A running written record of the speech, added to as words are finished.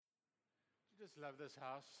just love this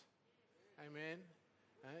house? Amen.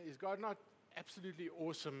 Is God not absolutely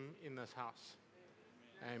awesome in this house?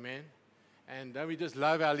 Amen. And don't we just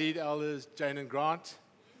love our lead elders, Jane and Grant?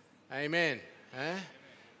 Amen.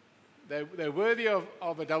 They're worthy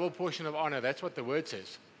of a double portion of honor. That's what the word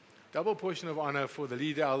says. Double portion of honor for the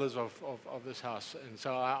lead elders of this house. And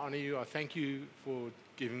so I honor you. I thank you for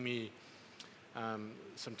giving me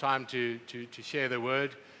some time to share the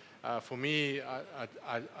word. For me,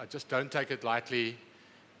 I just don't take it lightly.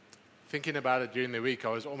 Thinking about it during the week, I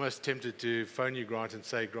was almost tempted to phone you, Grant, and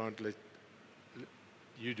say, Grant, let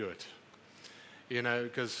you do it. You know,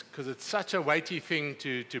 because it's such a weighty thing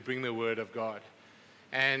to bring the word of God.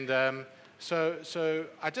 And so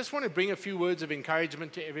I just want to bring a few words of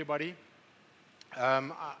encouragement to everybody.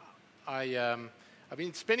 I've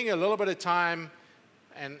been spending a little bit of time,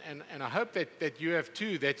 and I hope that you have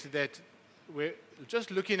too, that we're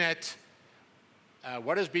just looking at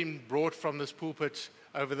what has been brought from this pulpit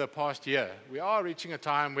over the past year. We are reaching a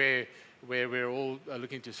time where we're all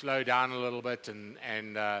looking to slow down a little bit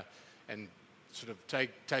and sort of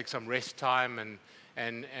take some rest time and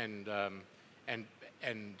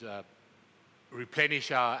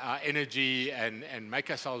replenish our energy and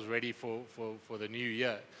make ourselves ready for the new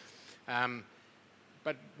year.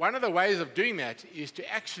 But one of the ways of doing that is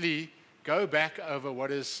to actually go back over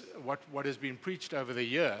what has been preached over the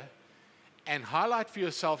year and highlight for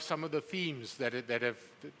yourself some of the themes that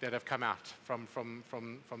have come out from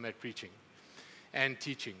that preaching and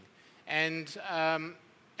teaching. And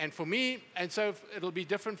for me, and so it'll be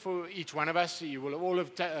different for each one of us. You will all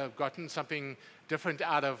have gotten something different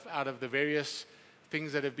out of the various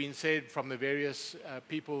things that have been said from the various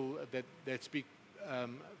people that speak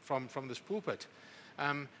from this pulpit.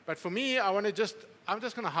 But for me, I'm just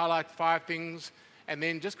going to highlight 5 things and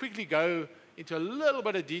then just quickly go into a little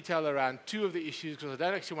bit of detail around 2 of the issues, because I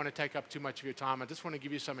don't actually want to take up too much of your time. I just want to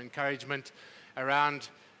give you some encouragement around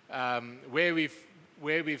where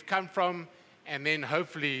we've come from, and then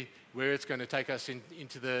hopefully where it's going to take us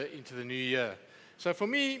into the new year. So for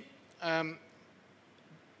me,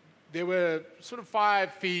 there were sort of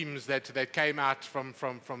 5 themes that came out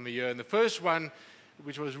from the year. And the first one,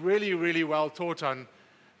 which was really, really well taught on,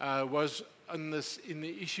 was in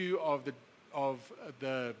the issue of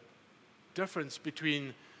the difference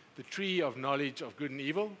between the tree of knowledge of good and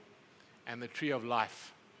evil and the tree of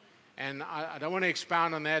life. And I don't want to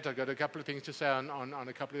expound on that. I've got a couple of things to say on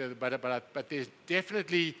a couple of them, but there's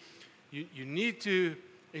definitely, you need to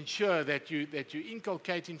ensure that you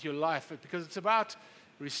inculcate into your life, because it's about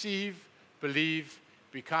receive, believe,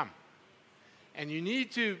 become. And you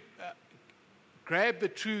need to grab the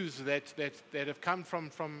truths that have come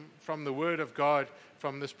from the Word of God,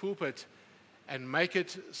 from this pulpit, and make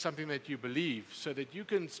it something that you believe, so that you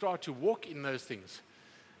can start to walk in those things.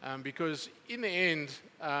 Because in the end,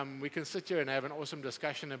 we can sit here and have an awesome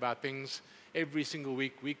discussion about things every single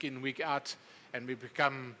week in, week out, and we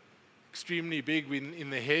become extremely big in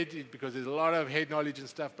the head, because there's a lot of head knowledge and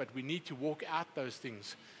stuff, but we need to walk out those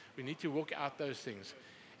things. We need to walk out those things.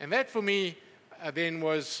 And that, for me, then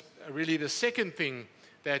was really the second theme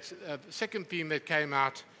that came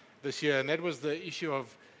out this year, and that was the issue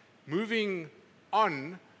of moving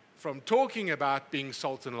on from talking about being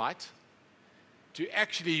salt and light to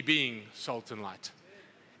actually being salt and light.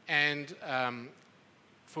 And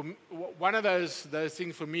for one of those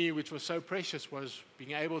things for me, which was so precious, was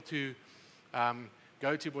being able to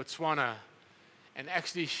go to Botswana and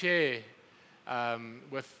actually share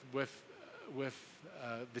with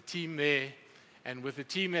the team there, and with the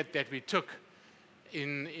team that we took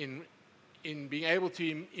in being able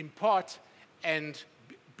to impart and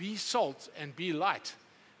be salt and be light.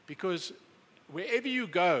 Because wherever you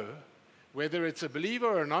go, whether it's a believer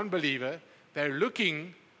or a non-believer, they're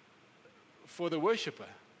looking for the worshiper.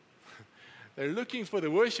 They're looking for the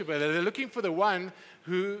worshiper. They're looking for the one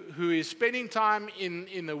who is spending time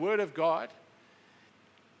in the Word of God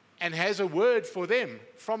and has a word for them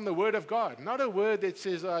from the Word of God. Not a word that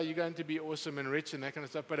says, oh, you're going to be awesome and rich and that kind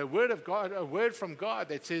of stuff, but a word of God, a word from God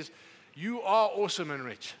that says, you are awesome and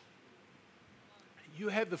rich. You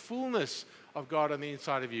have the fullness of God on the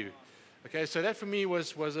inside of you. Okay, so that for me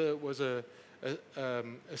was a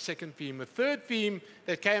second theme. The third theme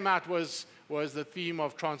that came out was the theme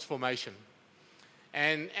of transformation,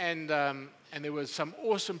 and there was some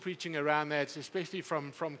awesome preaching around that, especially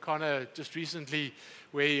from Connor just recently,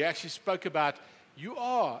 where he actually spoke about, you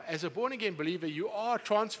are, as a born-again believer, you are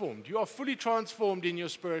transformed. You are fully transformed in your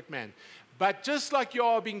spirit, man. But just like you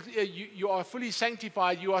are fully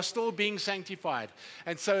sanctified, you are still being sanctified.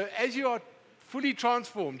 And so as you are fully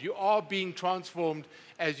transformed. You are being transformed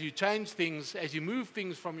as you change things, as you move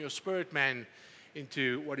things from your spirit man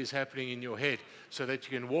into what is happening in your head, so that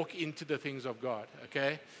you can walk into the things of God,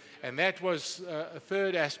 okay? And that was a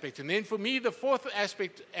third aspect. And then for me, the fourth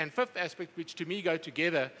aspect and fifth aspect, which to me go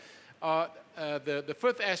together, are the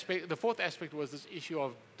fourth aspect was this issue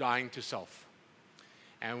of dying to self.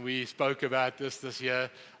 And we spoke about this year,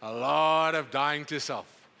 a lot of dying to self.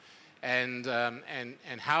 And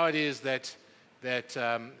how it is that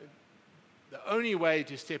the only way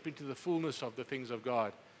to step into the fullness of the things of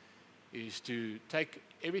God is to take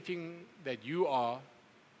everything that you are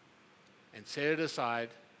and set it aside,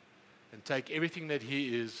 and take everything that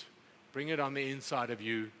He is, bring it on the inside of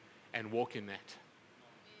you, and walk in that.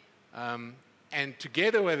 And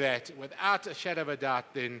together with that, without a shadow of a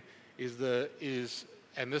doubt, then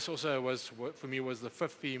and this also was, for me, was the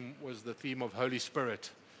fifth theme, was the theme of Holy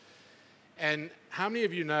Spirit. And how many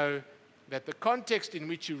of you know that the context in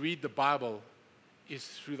which you read the Bible is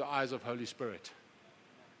through the eyes of Holy Spirit?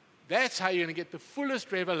 That's how you're going to get the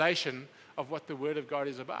fullest revelation of what the Word of God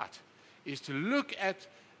is about, is to look at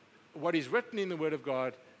what is written in the Word of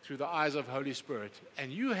God through the eyes of Holy Spirit.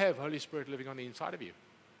 And you have Holy Spirit living on the inside of you.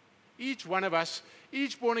 Each one of us,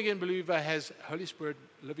 each born-again believer has Holy Spirit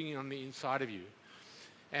living on the inside of you.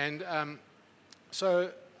 And so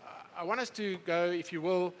I want us to go, if you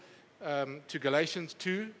will, to Galatians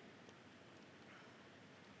 2.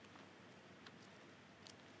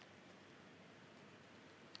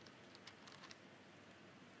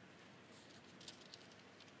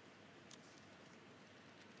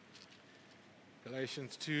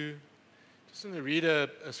 Galatians 2. Just going to read a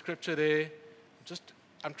scripture there.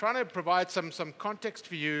 I'm trying to provide some context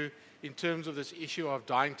for you in terms of this issue of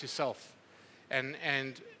dying to self. And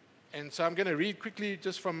so I'm going to read quickly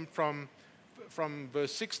just from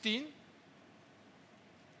verse 16.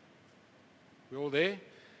 We're all there.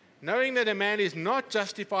 Knowing that a man is not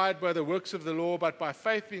justified by the works of the law, but by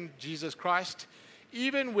faith in Jesus Christ,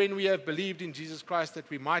 even when we have believed in Jesus Christ, that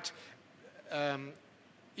we might,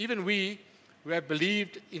 even we who have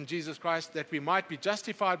believed in Jesus Christ, that we might be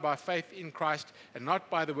justified by faith in Christ and not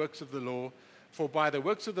by the works of the law. For by the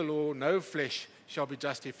works of the law no flesh shall be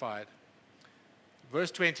justified.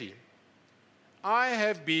 Verse 20. I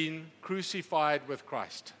have been crucified with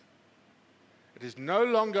Christ. It is no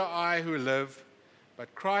longer I who live,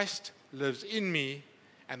 but Christ lives in me,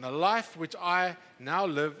 and the life which I now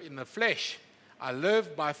live in the flesh, I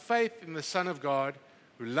live by faith in the Son of God,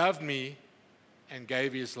 who loved me and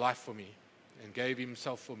gave His life for me, and gave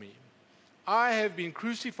Himself for me. I have been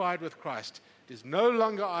crucified with Christ. It is no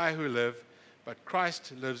longer I who live, but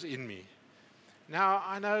Christ lives in me. Now,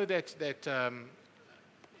 I know that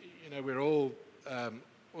we're all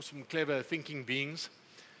awesome, clever, thinking beings,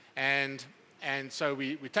 and so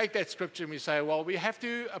we take that scripture and we say, well, we have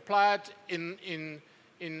to apply it in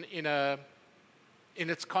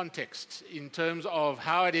its context, in terms of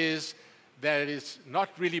how it is that it is not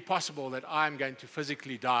really possible that I'm going to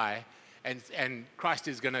physically die and Christ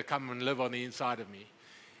is going to come and live on the inside of me.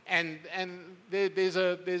 And there's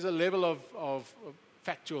a level of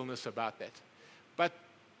factualness about that. But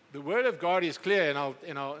the Word of God is clear,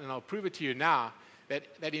 and I'll prove it to you now,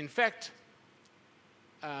 that in fact,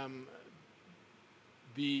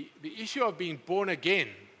 the issue of being born again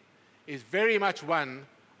is very much one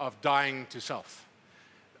of dying to self.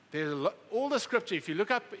 There's all the scripture. If you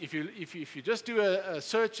look up, if you just do a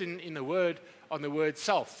search in the word on the word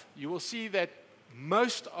self, you will see that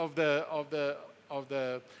most of the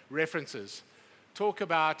references talk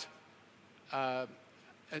about.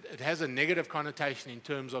 It has a negative connotation in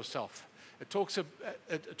terms of self. It talks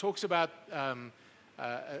about.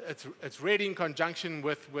 It's read in conjunction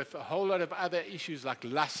with a whole lot of other issues like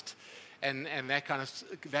lust and that kind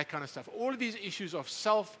of stuff. All of these issues of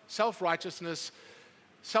self-righteousness,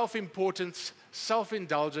 self-importance,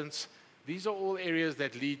 self-indulgence, these are all areas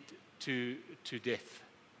that lead to death.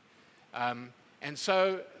 And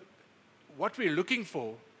so what we're looking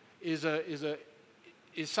for is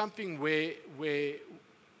something where,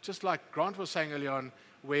 just like Grant was saying earlier on,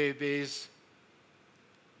 where there's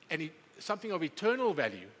something of eternal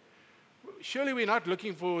value. Surely we're not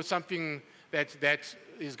looking for something that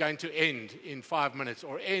is going to end in 5 minutes,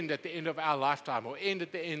 or end at the end of our lifetime, or end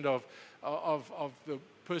at the end of the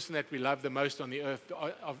person that we love the most on the earth,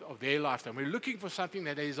 of their lifetime. We're looking for something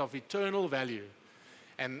that is of eternal value.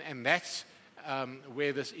 And that's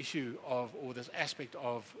where this issue of, or this aspect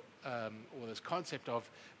of, or this concept of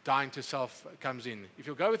dying to self comes in. If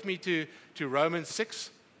you'll go with me to Romans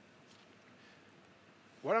 6.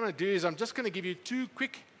 What I'm going to do is I'm just going to give you two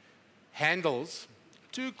quick handles,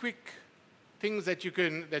 two quick things that you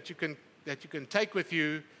can that you can take with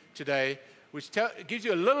you today, which gives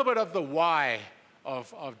you a little bit of the why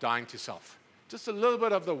of dying to self. Just a little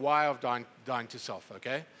bit of the why of dying to self,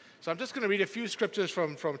 okay? So I'm just going to read a few scriptures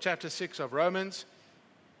from chapter 6 of Romans.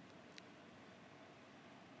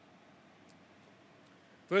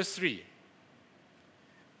 Verse 3.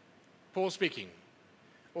 Paul speaking.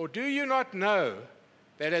 Or do you not know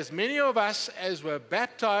that as many of us as were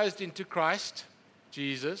baptized into Christ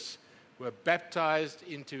Jesus were baptized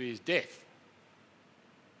into his death?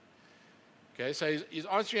 Okay, so he's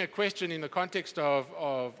answering a question in the context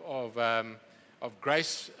of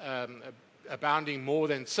grace abounding more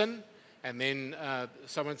than sin. And then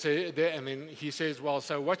someone said, and then he says, well,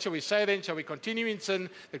 so what shall we say then? Shall we continue in sin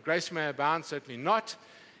that grace may abound? Certainly not.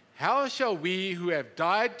 How shall we who have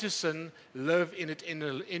died to sin live in it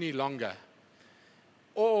any longer?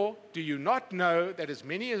 Or do you not know that as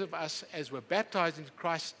many of us as were baptized into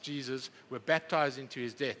Christ Jesus were baptized into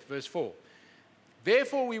his death? Verse 4.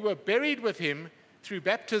 Therefore we were buried with him through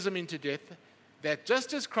baptism into death, that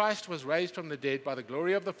just as Christ was raised from the dead by the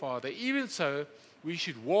glory of the Father, even so we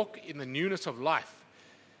should walk in the newness of life.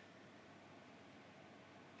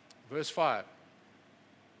 Verse 5.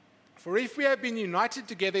 For if we have been united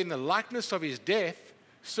together in the likeness of his death,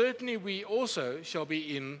 certainly we also shall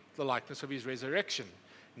be in the likeness of his resurrection.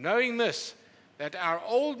 Knowing this, that our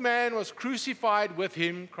old man was crucified with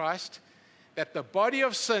him, Christ, that the body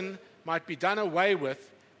of sin might be done away with,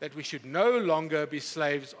 that we should no longer be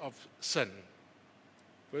slaves of sin.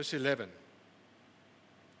 Verse 11.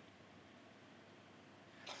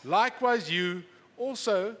 Likewise you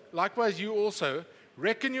also,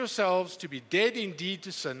 reckon yourselves to be dead indeed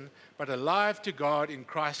to sin, but alive to God in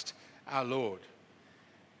Christ our Lord.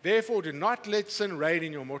 Therefore do not let sin reign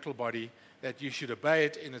in your mortal body, that you should obey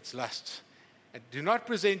it in its lusts. And do not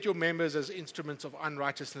present your members as instruments of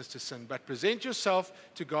unrighteousness to sin, but present yourself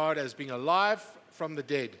to God as being alive from the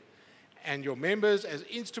dead, and your members as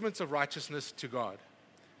instruments of righteousness to God.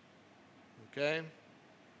 Okay?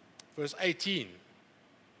 Verse 18.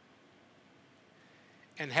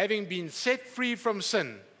 And having been set free from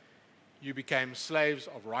sin, you became slaves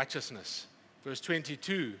of righteousness. Verse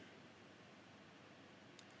 22.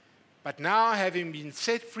 But now, having been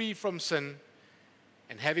set free from sin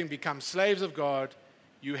and having become slaves of God,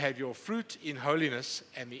 you have your fruit in holiness,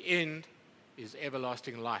 and the end is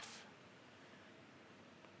everlasting life.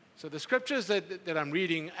 So the scriptures that I'm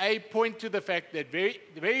reading, point to the fact that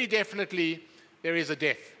very definitely there is a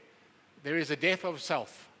death. There is a death of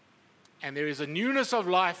self. And there is a newness of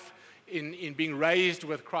life in being raised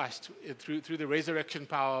with Christ through the resurrection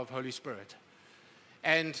power of Holy Spirit.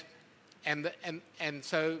 And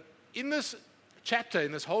so in this chapter,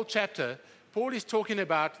 in this whole chapter, Paul is talking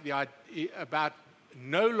about about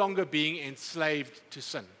no longer being enslaved to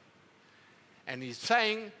sin. And he's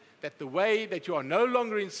saying that the way that you are no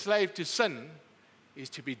longer enslaved to sin is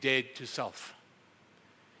to be dead to self,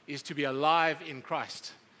 is to be alive in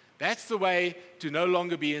Christ. That's the way to no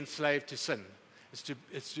longer be enslaved to sin. It's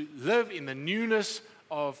to live in the newness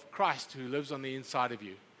of Christ who lives on the inside of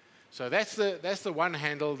you. So that's the one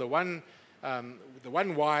handle, the one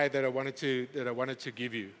why that I wanted to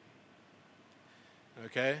give you.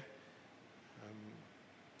 Okay.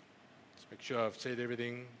 Let's make sure I've said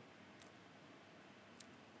everything.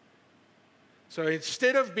 So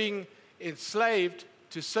instead of being enslaved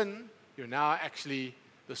to sin, you're now actually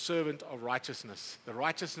the servant of righteousness, the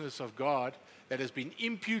righteousness of God that has been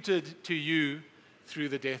imputed to you through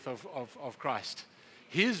the death of Christ.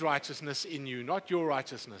 His righteousness in you, not your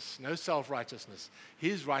righteousness, no self-righteousness.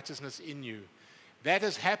 His righteousness in you. That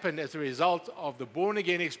has happened as a result of the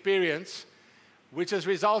born-again experience, which has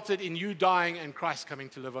resulted in you dying and Christ coming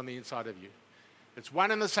to live on the inside of you. It's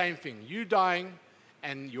one and the same thing. You dying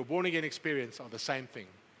and your born-again experience are the same thing.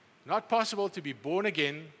 Not possible to be born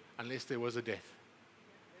again unless there was a death.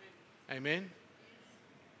 Amen?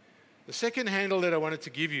 The second handle that I wanted to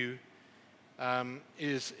give you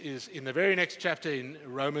is in the very next chapter in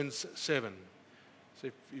Romans 7. So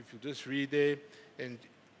if you just read there, in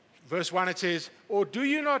verse 1 it says, Or do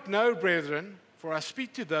you not know, brethren, for I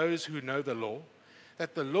speak to those who know the law,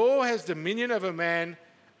 that the law has dominion over man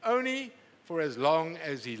only for as long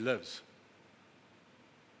as he lives.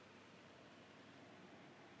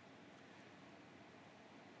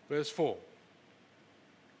 Verse 4.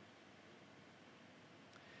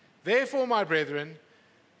 Therefore, my brethren,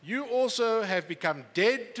 you also have become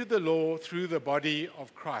dead to the law through the body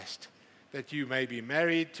of Christ, that you may be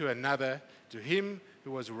married to another, to him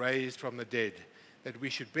who was raised from the dead, that we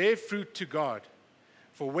should bear fruit to God.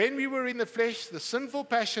 For when we were in the flesh, the sinful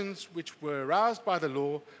passions which were aroused by the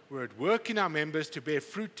law were at work in our members to bear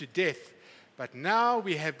fruit to death. But now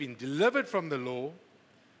we have been delivered from the law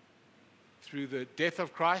through the death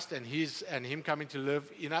of Christ and him coming to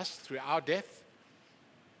live in us through our death,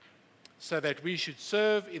 so that we should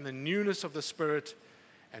serve in the newness of the Spirit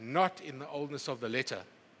and not in the oldness of the letter.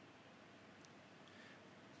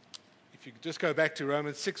 If you just go back to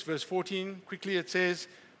Romans 6, verse 14, quickly it says,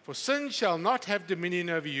 "For sin shall not have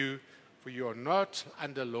dominion over you, for you are not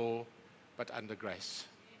under law, but under grace."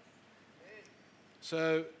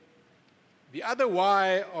 So, the other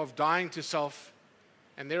why of dying to self,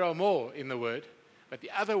 and there are more in the Word, but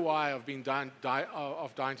the other why of dying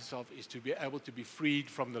to self is to be able to be freed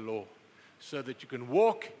from the law, so that you can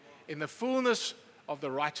walk in the fullness of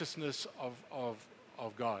the righteousness of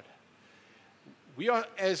God. We are,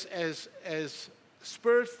 as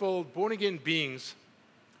Spirit-filled, born-again beings,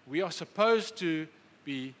 we are supposed to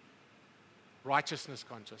be righteousness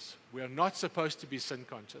conscious. We are not supposed to be sin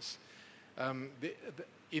conscious.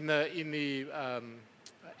 In the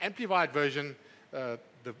Amplified version,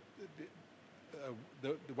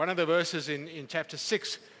 one of the verses in chapter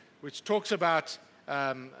 6, which talks about,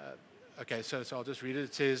 so I'll just read it.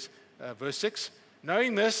 It says, verse 6,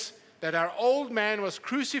 "Knowing this, that our old man was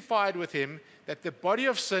crucified with him, that the body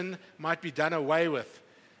of sin might be done away with."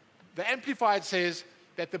 The Amplified says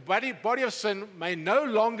that the body of sin may no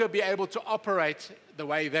longer be able to operate the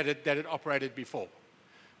way that it operated before.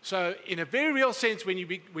 So in a very real sense, when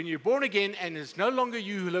you're born again and it's no longer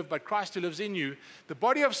you who live, but Christ who lives in you, the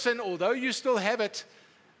body of sin, although you still have it,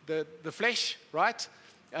 the flesh, right,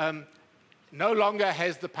 no longer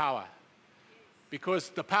has the power. Because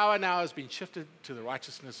the power now has been shifted to the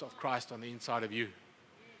righteousness of Christ on the inside of you.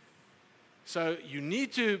 So you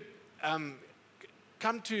need to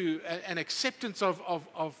come to an acceptance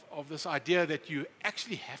of this idea that you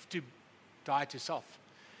actually have to die to self.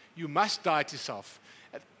 You must die to self.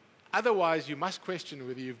 Otherwise, you must question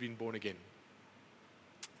whether you've been born again.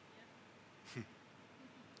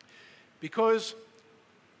 Because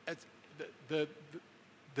the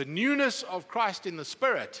newness of Christ in the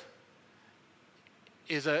Spirit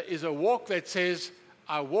is a walk that says,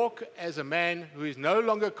 I walk as a man who is no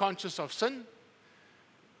longer conscious of sin,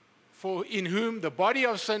 for in whom the body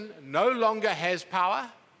of sin no longer has power,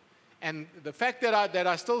 and the fact that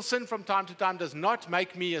I still sin from time to time does not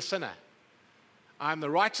make me a sinner. I am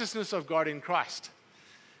the righteousness of God in Christ.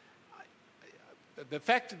 The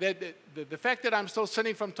fact that I'm still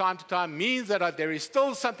sinning from time to time means that there is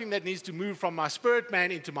still something that needs to move from my spirit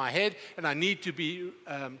man into my head, and I need to be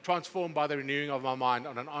transformed by the renewing of my mind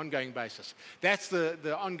on an ongoing basis. That's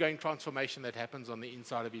the ongoing transformation that happens on the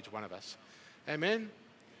inside of each one of us. Amen?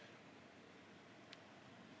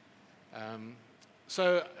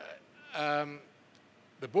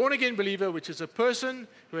 The born-again believer, which is a person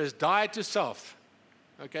who has died to self.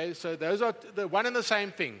 Okay, so those are the one and the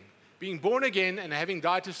same thing. Being born again and having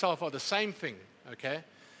died to self are the same thing, okay?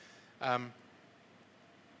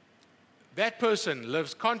 That person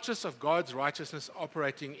lives conscious of God's righteousness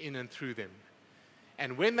operating in and through them.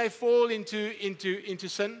 And when they fall into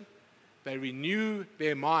sin, they renew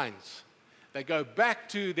their minds. They go back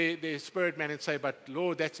to their spirit man and say, but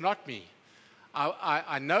Lord, that's not me.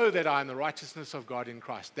 I know that I am the righteousness of God in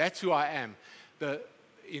Christ. That's who I am.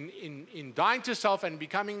 In dying to self and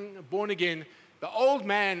becoming born again, the old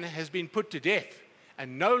man has been put to death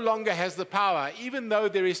and no longer has the power, even though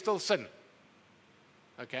there is still sin.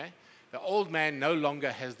 Okay? The old man no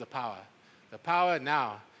longer has the power. The power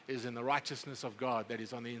now is in the righteousness of God that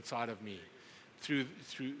is on the inside of me, through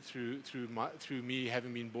me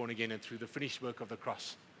having been born again and through the finished work of the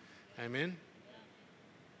cross. Amen?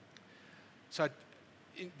 So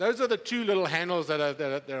those are the two little handles that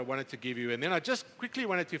I wanted to give you. And then I just quickly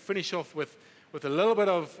wanted to finish off with a little bit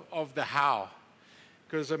of the how.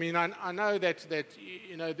 Because, I mean, I know that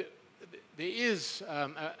you know, there is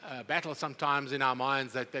a battle sometimes in our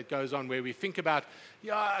minds that goes on where we think about,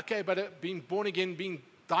 but being born again,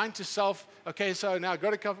 dying to self, okay, so now I've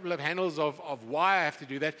got a couple of handles of why I have to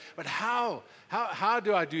do that, but how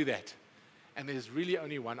do I do that? And there's really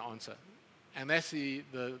only one answer. And that's the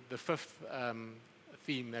fifth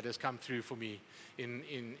theme that has come through for me in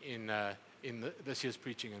this year's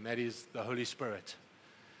preaching, and that is the Holy Spirit.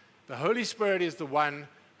 The Holy Spirit is the one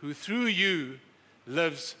who through you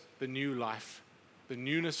lives the new life, the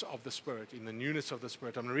newness of the Spirit, in the newness of the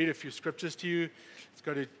Spirit. I'm going to read a few scriptures to you. Let's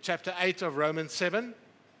go to chapter 8 of Romans 7.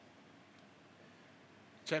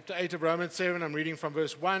 Chapter 8 of Romans 7, I'm reading from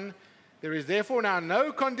verse 1. There is therefore now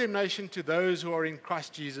no condemnation to those who are in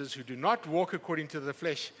Christ Jesus, who do not walk according to the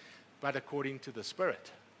flesh, but according to the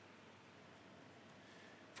Spirit.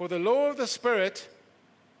 For the law of the Spirit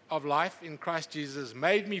of life in Christ Jesus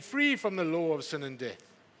made me free from the law of sin and death.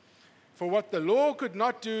 For what the law could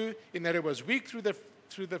not do, in that it was weak through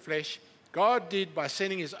the flesh, God did by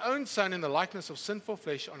sending his own Son in the likeness of sinful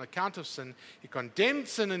flesh on account of sin. He condemned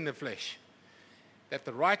sin in the flesh, that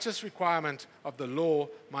the righteous requirement of the law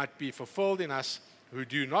might be fulfilled in us who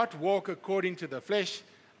do not walk according to the flesh,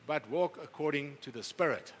 but walk according to the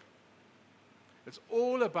Spirit. It's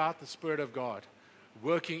all about the Spirit of God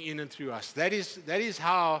working in and through us. That is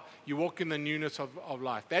how you walk in the newness of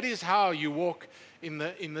life. That is how you walk in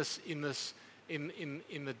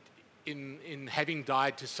having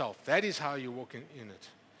died to self. That is how you walk in it.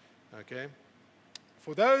 Okay.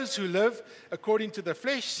 For those who live according to the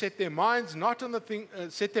flesh set their minds on the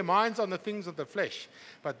things of the flesh,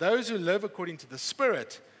 but those who live according to the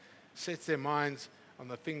Spirit set their minds on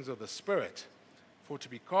the things of the Spirit. For to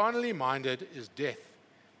be carnally minded is death,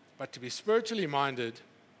 but to be spiritually minded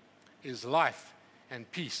is life and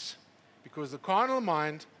peace. Because the carnal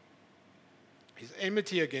mind is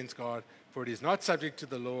enmity against God, for it is not subject to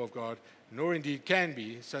the law of God, nor indeed can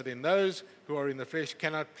be. So then those who are in the flesh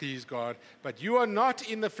cannot please God. But you are not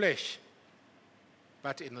in the flesh,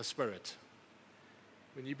 but in the Spirit.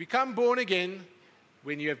 When you become born again,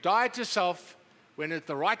 when you have died to self, when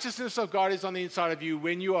the righteousness of God is on the inside of you,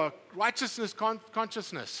 when you are righteousness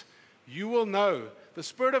consciousness, you will know, the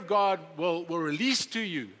Spirit of God will release to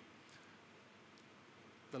you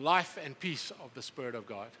the life and peace of the Spirit of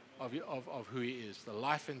God, of who he is, the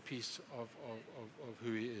life and peace of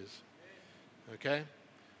who he is. Okay?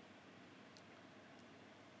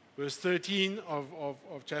 Verse 13 of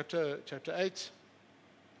chapter 8.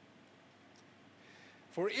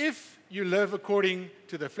 For if you live according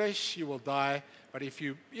to the flesh, you will die. But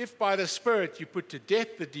if by the Spirit you put to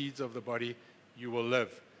death the deeds of the body, you will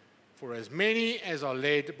live. For as many as are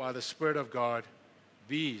led by the Spirit of God,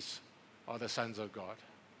 these are the sons of God.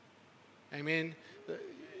 Amen.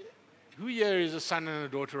 Who here is a son and a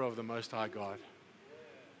daughter of the Most High God?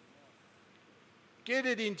 Get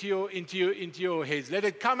it into your heads. Let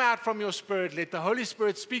it come out from your spirit. Let the Holy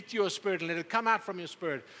Spirit speak to your spirit, and let it come out from your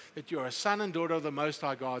spirit that you are a son and daughter of the Most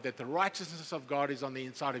High God, that the righteousness of God is on the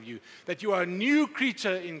inside of you, that you are a new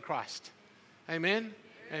creature in Christ. Amen?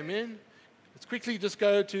 Amen. Let's quickly just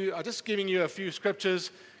go to, I'm just giving you a few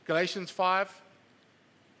scriptures. Galatians 5.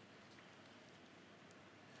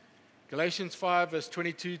 Galatians 5, verse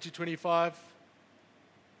 22 to 25.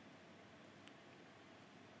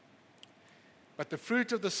 But the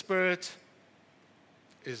fruit of the Spirit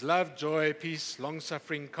is love, joy, peace,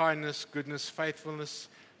 long-suffering, kindness, goodness, faithfulness,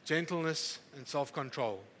 gentleness, and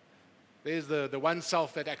self-control. There's the one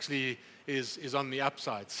self that actually is on the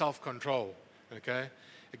upside, self-control. Okay?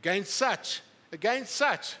 Against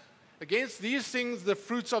these things, the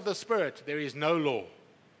fruits of the Spirit, there is no law.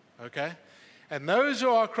 Okay? And those who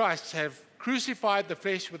are Christ's have crucified the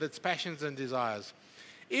flesh with its passions and desires.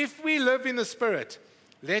 If we live in the Spirit,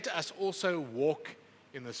 let us also walk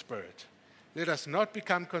in the Spirit. Let us not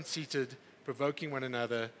become conceited, provoking one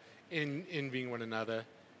another, envying one another,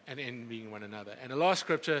 and envying one another. And the last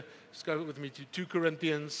scripture, just go with me to 2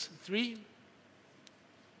 Corinthians 3.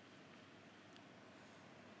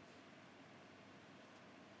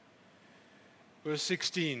 Verse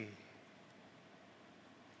 16.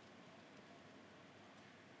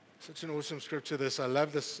 Such an awesome scripture, this. I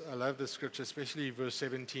love this scripture, especially verse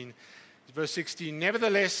 17. Verse 16,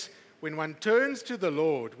 nevertheless, when one turns to the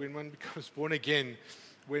Lord, when one becomes born again,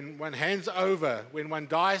 when one hands over, when one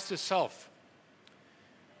dies to self,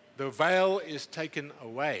 the veil is taken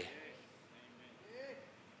away.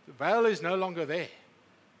 The veil is no longer there.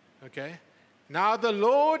 Okay? Now the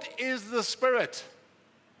Lord is the Spirit.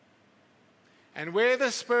 And where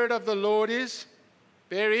the Spirit of the Lord is,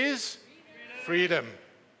 there is freedom.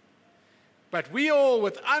 But we all,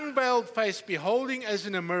 with unveiled face, beholding as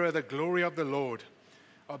in a mirror the glory of the Lord,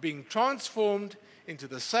 are being transformed into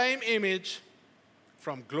the same image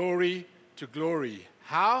from glory to glory.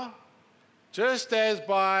 How? Just as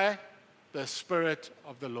by the Spirit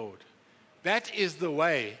of the Lord. That is the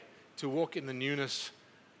way to walk in the newness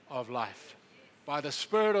of life. By the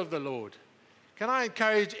Spirit of the Lord. Can I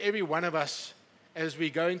encourage every one of us as we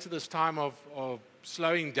go into this time of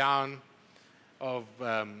slowing down, of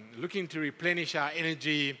looking to replenish our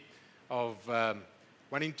energy, of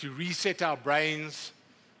wanting to reset our brains,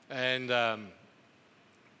 and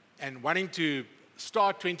wanting to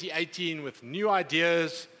start 2018 with new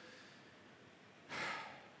ideas,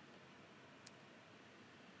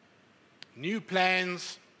 new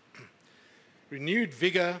plans, renewed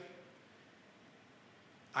vigor.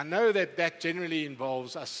 I know that generally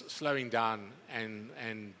involves us slowing down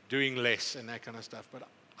and doing less and that kind of stuff, but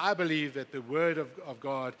I believe that the Word of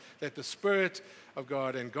God, that the Spirit of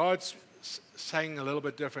God and God's saying a little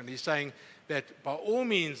bit different. He's saying that by all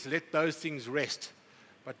means, let those things rest.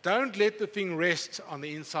 But don't let the thing rest on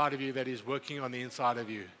the inside of you that is working on the inside of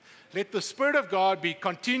you. Let the Spirit of God be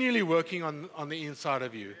continually working on the inside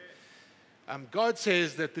of you. God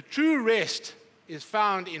says that the true rest is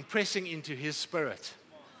found in pressing into His Spirit.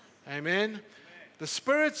 Amen? The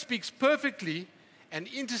Spirit speaks perfectly and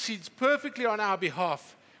intercedes perfectly on our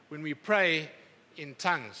behalf when we pray in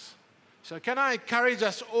tongues. So can I encourage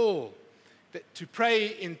us all to pray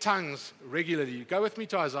in tongues regularly? Go with me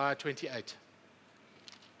to Isaiah 28.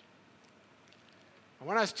 I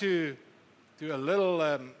want us to do a little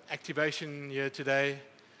activation here today.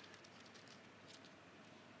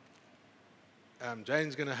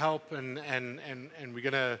 Jane's going to help, and we're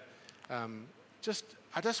going to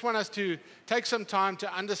I just want us to take some time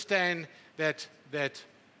to understand that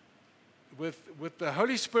with the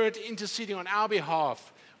Holy Spirit interceding on our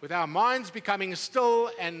behalf, with our minds becoming still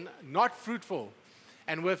and not fruitful,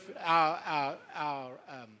 and with our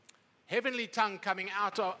heavenly tongue coming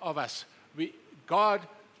out of us, God,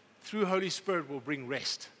 through Holy Spirit, will bring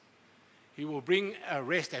rest. He will bring a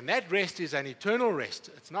rest, and that rest is an eternal rest.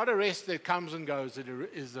 It's not a rest that comes and goes. It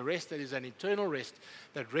is the rest that is an eternal rest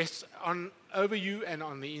that rests over you and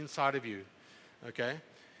on the inside of you. Okay?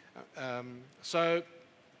 So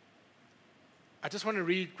I just want to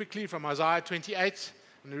read quickly from Isaiah 28.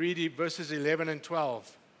 I'm going to read verses 11 and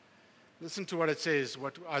 12. Listen to what it says,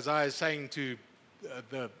 what Isaiah is saying to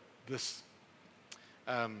this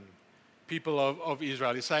people of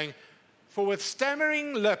Israel. He's saying, "For with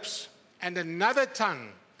stammering lips and another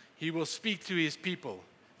tongue he will speak to his people."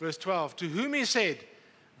 Verse 12, "To whom he said,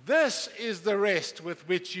 'This is the rest with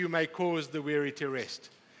which you may cause the weary to rest.'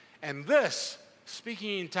 And this,"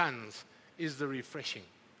 speaking in tongues, "is the refreshing."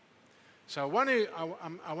 So I want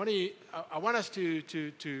us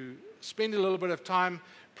to spend a little bit of time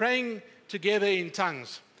praying together in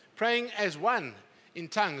tongues, praying as one in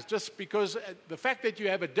tongues. Just because the fact that you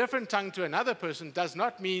have a different tongue to another person does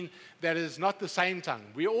not mean that it is not the same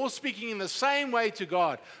tongue. We're all speaking in the same way to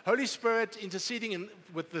God. Holy Spirit interceding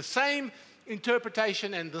with the same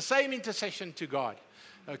interpretation and the same intercession to God.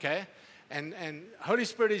 Okay, and Holy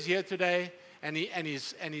Spirit is here today, and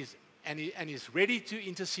he's ready to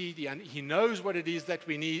intercede. He knows what it is that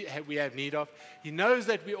we have need of. He knows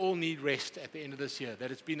that we all need rest at the end of this year.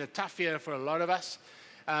 That it's been a tough year for a lot of us.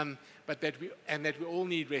 But that we all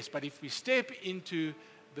need rest. But if we step into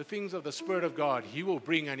the things of the Spirit of God, He will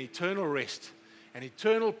bring an eternal rest, an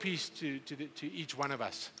eternal peace to each one of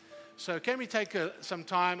us. So can we take some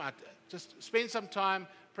time, just spend some time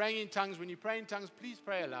praying in tongues. When you pray in tongues, please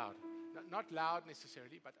pray aloud. Not loud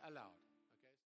necessarily, but aloud.